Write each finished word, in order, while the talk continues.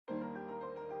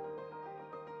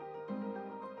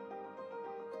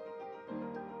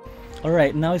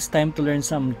Alright, now it's time to learn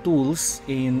some tools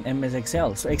in MS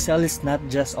Excel. So Excel is not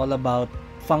just all about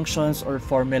functions or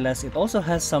formulas. It also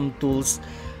has some tools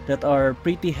that are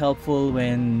pretty helpful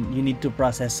when you need to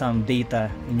process some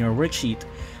data in your worksheet.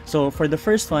 So for the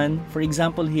first one, for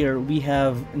example here, we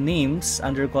have names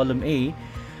under column A.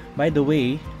 By the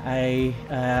way, I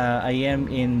am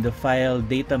in the file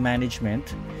data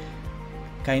management.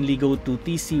 Kindly go to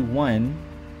TC1.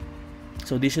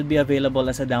 So this should be available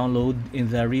as a download in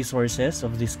the resources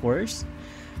of this course.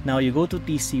 Now you go to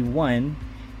TC1,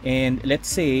 and let's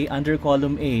say under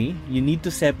column A, you need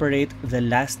to separate the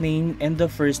last name and the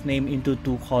first name into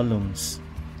two columns.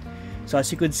 So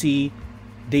as you could see,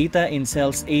 data in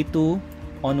cells A2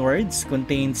 onwards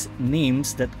contains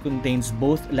names that contains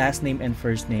both last name and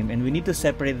first name, and we need to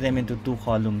separate them into two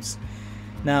columns.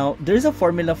 Now there's a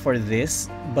formula for this,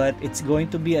 but it's going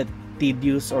to be a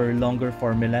tedious or longer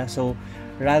formula, so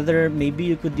rather maybe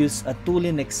you could use a tool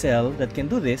in Excel that can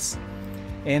do this,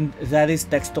 and that is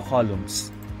text to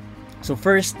columns. So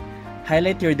first,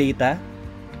 highlight your data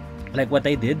like what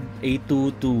I did,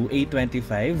 A2 to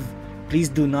A25. Please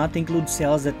do not include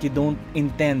cells that you don't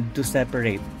intend to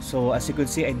separate. So as you could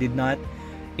see, I did not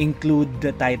include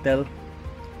the title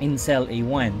in cell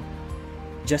A1.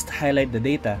 Just highlight the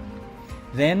data.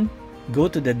 Then go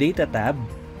to the data tab,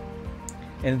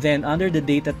 and then under the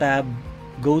data tab,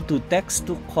 go to text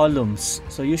to columns.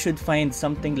 So you should find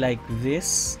something like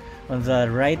this on the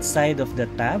right side of the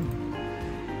tab.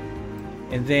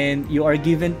 And then you are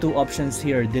given two options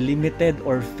here, delimited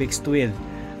or fixed width.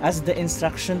 As the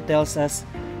instruction tells us,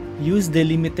 use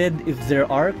delimited if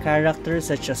there are characters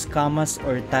such as commas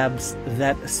or tabs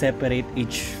that separate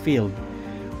each field.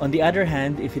 On the other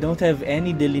hand, if you don't have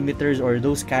any delimiters or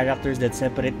those characters that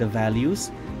separate the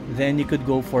values, then you could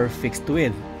go for fixed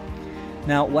width.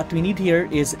 Now what we need here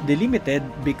is delimited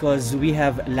because we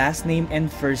have last name and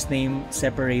first name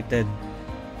separated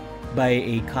by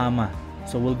a comma.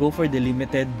 So we'll go for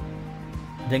delimited,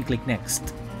 then click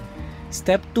next.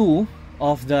 Step 2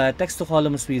 of the text to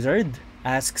columns wizard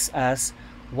asks us,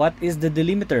 what is the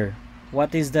delimiter?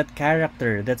 What is that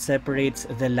character that separates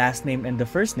the last name and the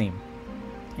first name?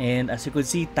 And as you could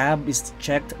see, tab is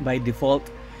checked by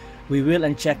default. We will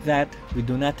uncheck that. We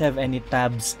do not have any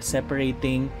tabs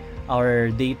separating our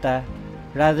data.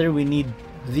 Rather, we need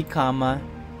the comma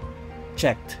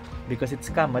checked because it's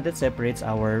comma that separates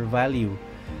our value.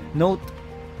 Note,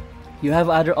 you have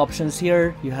other options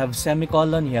here. You have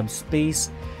semicolon, you have space,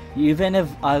 you even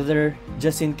have other,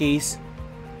 just in case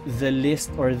the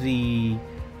list or the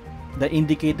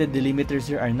indicated delimiters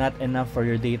here are not enough for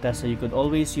your data. So you could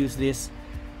always use this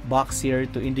box here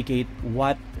to indicate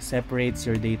what separates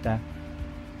your data.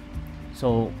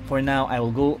 So for now, I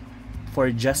will go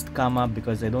for just comma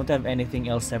because I don't have anything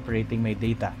else separating my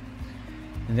data.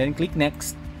 And then click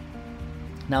next.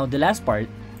 Now the last part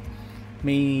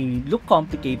may look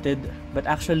complicated, but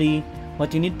actually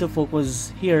what you need to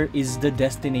focus here is the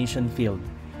destination field.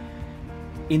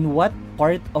 In what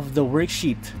part of the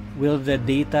worksheet will the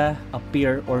data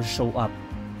appear or show up?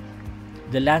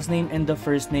 The last name and the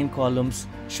first name columns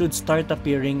should start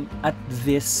appearing at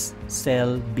this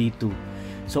cell B2.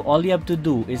 So all you have to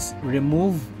do is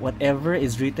remove whatever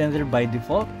is written there by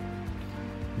default.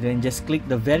 Then just click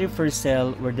the very first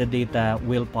cell where the data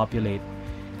will populate.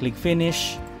 Click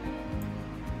finish.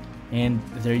 And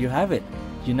there you have it.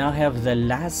 You now have the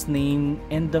last name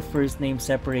and the first name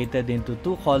separated into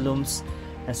two columns,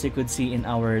 as you could see in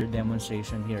our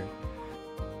demonstration here.